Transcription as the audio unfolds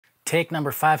Take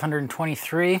number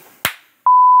 523.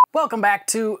 Welcome back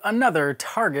to another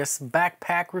Targus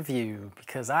backpack review,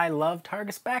 because I love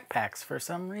Targus backpacks for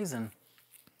some reason.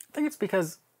 I think it's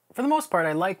because, for the most part,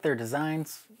 I like their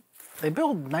designs. They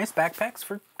build nice backpacks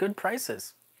for good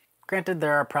prices. Granted,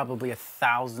 there are probably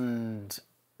 1,000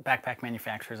 backpack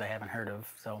manufacturers I haven't heard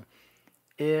of, so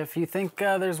if you think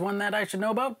there's one that I should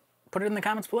know about, put it in the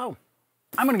comments below.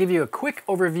 I'm going to give you a quick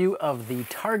overview of the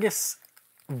Targus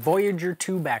Voyager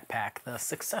II Backpack, the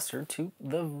successor to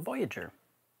the Voyager.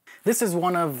 This is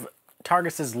one of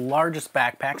Targus's largest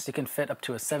backpacks. You can fit up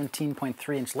to a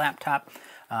 17.3-inch laptop.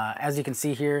 As you can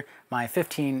see here, my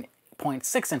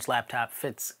 15.6-inch laptop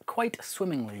fits quite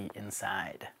swimmingly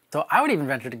inside. So I would even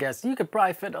venture to guess you could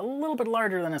probably fit a little bit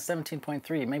larger than a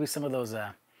 17.3. Maybe some of those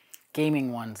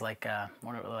gaming ones, like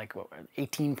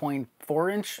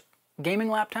 18.4-inch gaming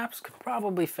laptops, could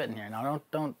probably fit in here. Now,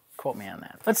 don't quote me on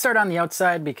that. Let's start on the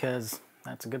outside because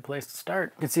that's a good place to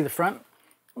start. You can see the front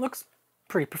looks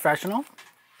pretty professional,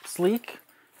 sleek,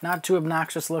 not too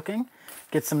obnoxious looking.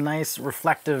 Get some nice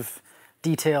reflective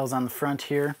details on the front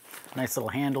here. Nice little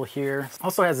handle here.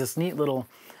 Also has this neat little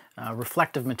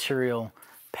reflective material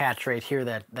patch right here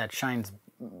that shines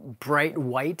bright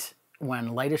white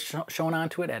when light is shown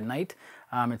onto it at night.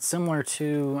 It's similar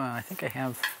to, I think I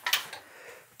have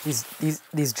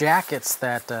these jackets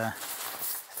that, I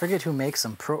forget who makes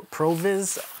them,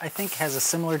 ProViz, I think, has a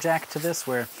similar jacket to this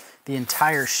where the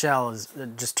entire shell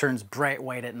just turns bright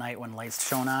white at night when light's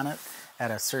shown on it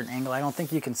at a certain angle. I don't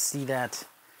think you can see that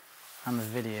on the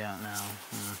video now.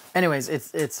 Anyways,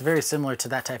 it's very similar to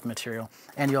that type of material,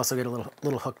 and you also get a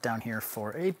little hook down here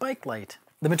for a bike light.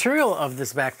 The material of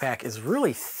this backpack is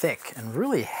really thick and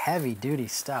really heavy-duty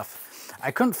stuff. I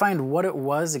couldn't find what it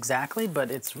was exactly, but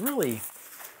it's really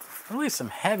some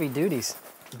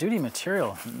heavy-duty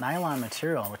material, nylon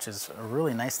material, which is a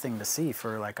really nice thing to see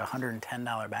for like a $110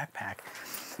 backpack.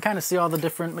 You kind of see all the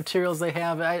different materials they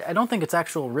have. I don't think it's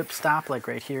actual ripstop like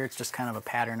right here. It's just kind of a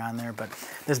pattern on there. But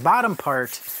this bottom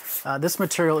part, this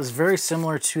material is very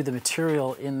similar to the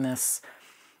material in this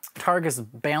Targus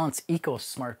Balance Eco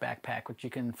Smart backpack, which you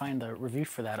can find a review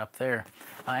for that up there.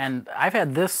 And I've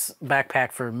had this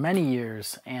backpack for many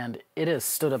years, and it has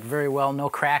stood up very well. No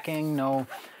cracking, no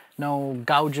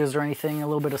gouges or anything, a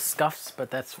little bit of scuffs, but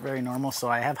that's very normal. So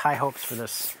I have high hopes for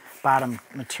this bottom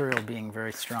material being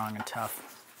very strong and tough.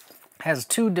 It has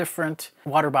two different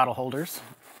water bottle holders,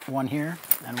 one here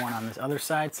and one on this other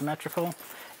side, symmetrical.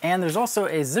 And there's also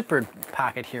a zippered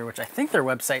pocket here, which I think their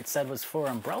website said was for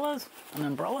umbrellas. An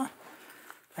umbrella,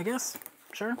 I guess,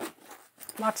 sure.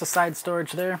 Lots of side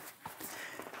storage there.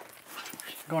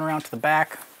 Going around to the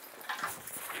back.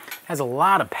 Has a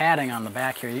lot of padding on the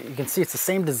back here. You can see it's the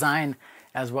same design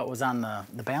as what was on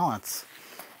the Balance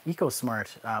EcoSmart,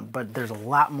 but there's a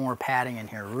lot more padding in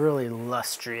here. Really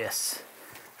lustrous,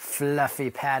 fluffy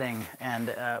padding,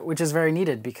 and which is very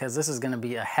needed because this is going to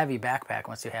be a heavy backpack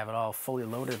once you have it all fully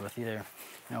loaded with either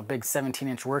a big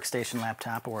 17-inch workstation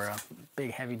laptop or a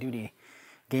big heavy-duty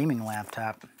gaming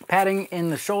laptop. Padding in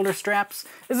the shoulder straps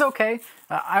is okay.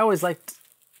 I always liked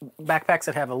backpacks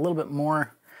that have a little bit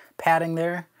more padding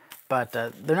there. But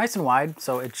they're nice and wide,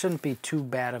 so it shouldn't be too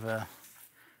bad of a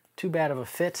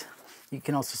fit. You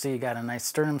can also see you got a nice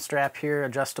sternum strap here,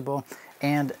 adjustable,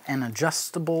 and an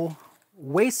adjustable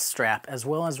waist strap as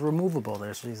well as removable.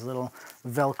 There's these little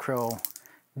Velcro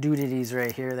doodads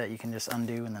right here that you can just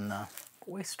undo, and then the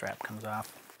waist strap comes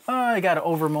off. I got an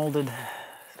overmolded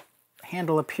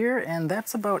handle up here, and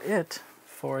that's about it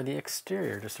for the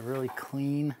exterior. Just a really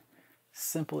clean,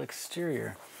 simple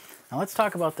exterior. Now let's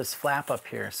talk about this flap up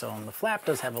here. So the flap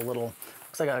does have a little,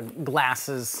 looks like a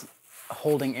glasses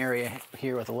holding area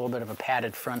here with a little bit of a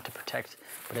padded front to protect,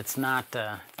 but it's not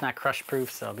crush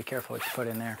proof, so be careful what you put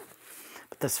in there.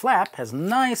 But this flap has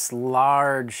nice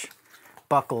large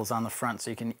buckles on the front, so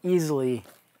you can easily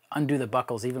undo the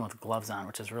buckles even with gloves on,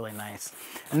 which is really nice.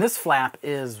 And this flap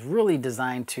is really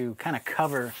designed to kind of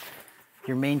cover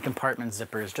your main compartment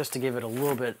zippers, just to give it a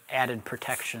little bit added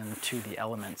protection to the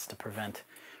elements to prevent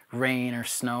rain or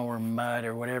snow or mud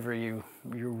or whatever you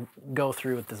go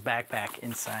through with this backpack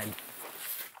inside.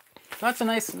 So that's a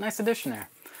nice addition there.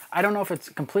 I don't know if it's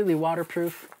completely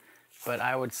waterproof, but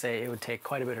I would say it would take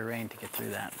quite a bit of rain to get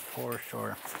through that for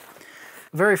sure.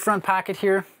 Very front pocket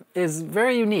here is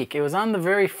very unique. It was on the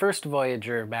very first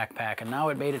Voyager backpack, and now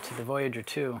it made it to the Voyager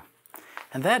II.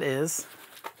 And that is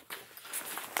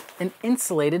an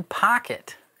insulated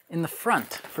pocket in the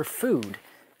front for food.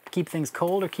 Keep things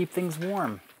cold or keep things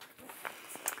warm.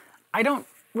 I don't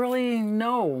really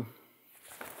know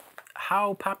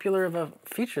how popular of a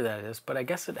feature that is, but I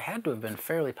guess it had to have been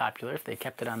fairly popular if they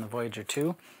kept it on the Voyager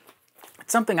II.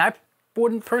 It's something I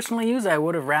wouldn't personally use. I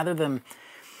would have rather them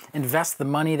invest the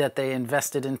money that they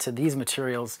invested into these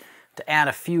materials to add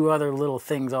a few other little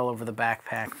things all over the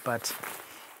backpack. But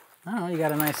I don't know, you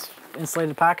got a nice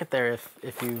insulated pocket there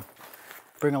if you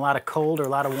bring a lot of cold or a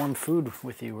lot of warm food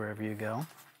with you wherever you go.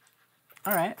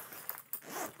 All right.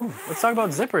 Ooh, let's talk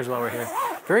about zippers while we're here.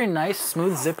 Very nice,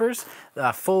 smooth zippers.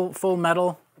 Full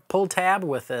metal pull tab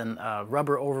with a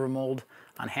rubber overmold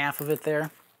on half of it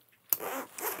there.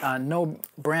 No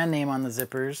brand name on the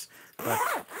zippers, but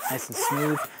nice and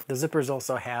smooth. The zippers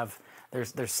also have,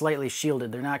 they're slightly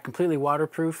shielded. They're not completely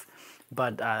waterproof,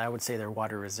 but I would say they're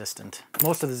water resistant.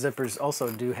 Most of the zippers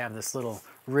also do have this little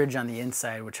ridge on the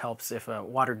inside, which helps if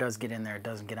water does get in there, it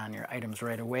doesn't get on your items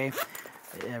right away.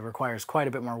 It requires quite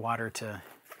a bit more water to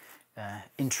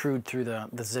intrude through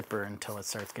the zipper until it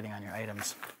starts getting on your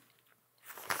items.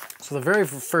 So the very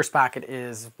first pocket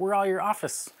is where all your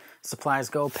office supplies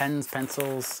go: pens,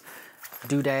 pencils,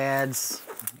 doodads,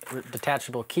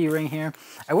 detachable key ring here.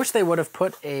 I wish they would have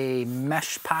put a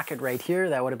mesh pocket right here.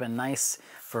 That would have been nice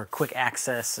for quick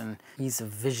access and ease of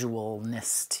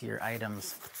visualness to your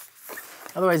items.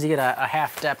 Otherwise, you get a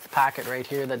half-depth pocket right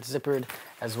here that's zippered,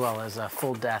 as well as a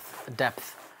full depth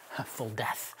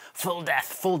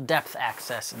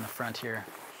access in the front here.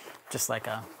 Just like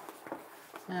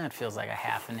it feels like a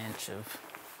 ½ an inch of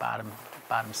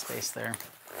bottom space there.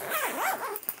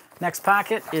 Next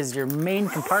pocket is your main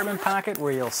compartment pocket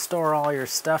where you'll store all your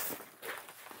stuff.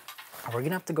 We're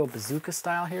gonna have to go bazooka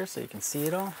style here so you can see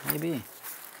it all, maybe.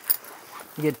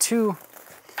 You get two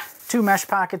mesh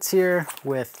pockets here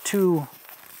with 2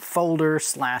 folder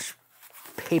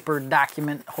 / paper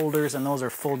document holders, and those are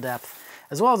full depth,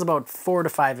 as well as about 4 to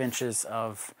 5 inches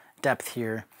of depth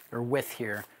here, or width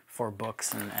here, for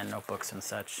books and notebooks and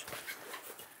such.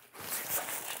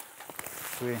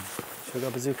 Should we go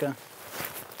bazooka?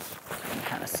 You can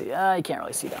kind of see, you can't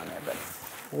really see down there, but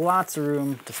lots of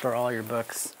room to store all your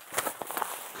books.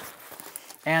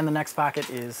 And the next pocket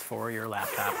is for your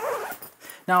laptop.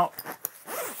 Now,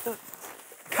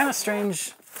 kind of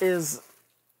strange is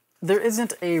there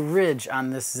isn't a ridge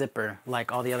on this zipper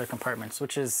like all the other compartments,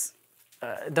 which is,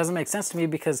 it doesn't make sense to me,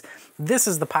 because this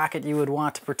is the pocket you would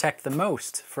want to protect the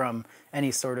most from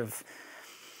any sort of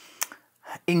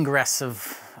ingress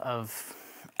of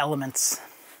elements.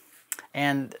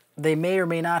 And they may or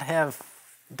may not have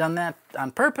done that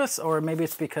on purpose, or maybe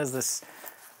it's because this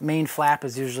main flap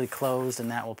is usually closed and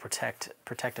that will protect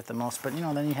it the most. But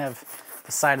then you have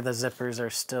the side of the zippers are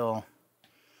still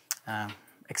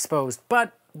exposed.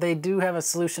 But they do have a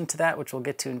solution to that, which we'll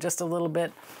get to in just a little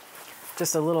bit.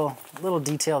 Just a little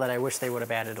detail that I wish they would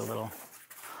have added a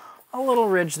little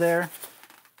ridge there.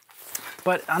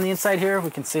 But on the inside here,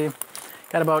 we can see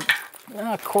got about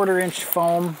a 1/4 inch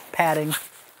foam padding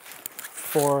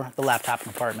for the laptop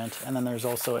compartment. And then there's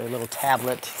also a little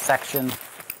tablet section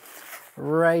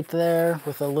right there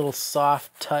with a little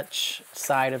soft touch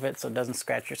side of it so it doesn't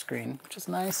scratch your screen, which is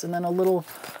nice. And then a little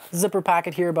zipper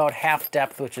pocket here about half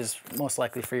depth, which is most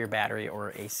likely for your battery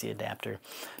or AC adapter.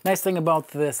 Nice thing about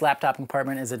this laptop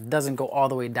compartment is it doesn't go all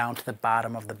the way down to the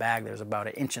bottom of the bag. There's about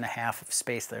 1.5 inches of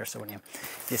space there, so when you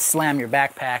slam your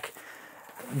backpack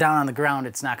down on the ground,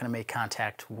 it's not going to make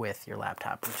contact with your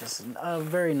laptop, which is a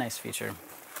very nice feature.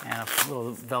 And a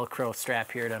little Velcro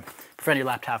strap here to prevent your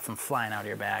laptop from flying out of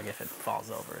your bag if it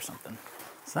falls over or something.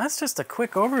 So that's just a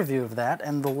quick overview of that.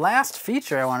 And the last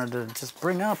feature I wanted to just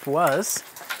bring up was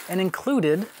an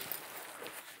included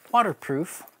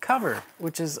waterproof cover,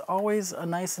 which is always a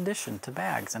nice addition to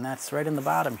bags, and that's right in the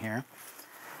bottom here.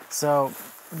 So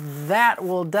that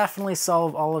will definitely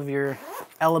solve all of your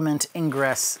element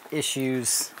ingress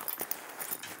issues.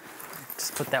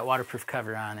 Just put that waterproof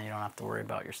cover on and you don't have to worry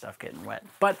about your stuff getting wet.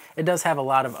 But it does have a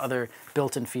lot of other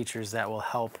built-in features that will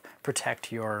help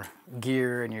protect your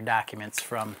gear and your documents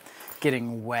from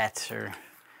getting wet or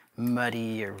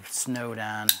muddy or snowed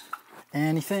on.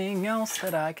 Anything else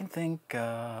that I can think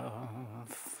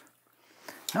of?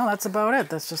 No, that's about it.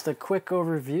 That's just a quick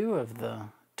overview of the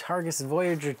Targus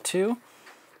Voyager II.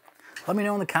 Let me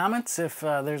know in the comments if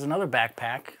there's another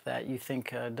backpack that you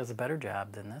think does a better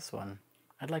job than this one.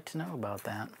 I'd like to know about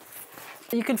that.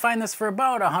 You can find this for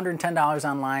about $110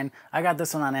 online. I got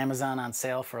this one on Amazon on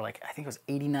sale for I think it was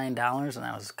 $89, and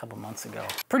that was a couple months ago.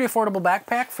 Pretty affordable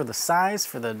backpack for the size,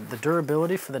 for the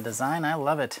durability, for the design. I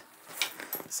love it.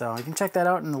 So you can check that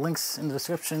out in the links in the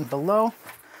description below.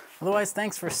 Otherwise,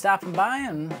 thanks for stopping by,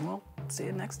 and we'll see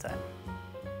you next time.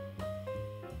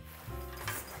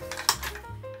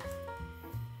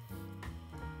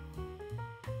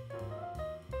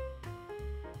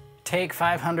 Take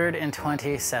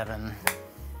 527.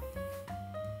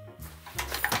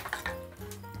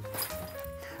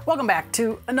 Welcome back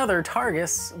to another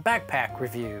Targus backpack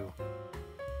review.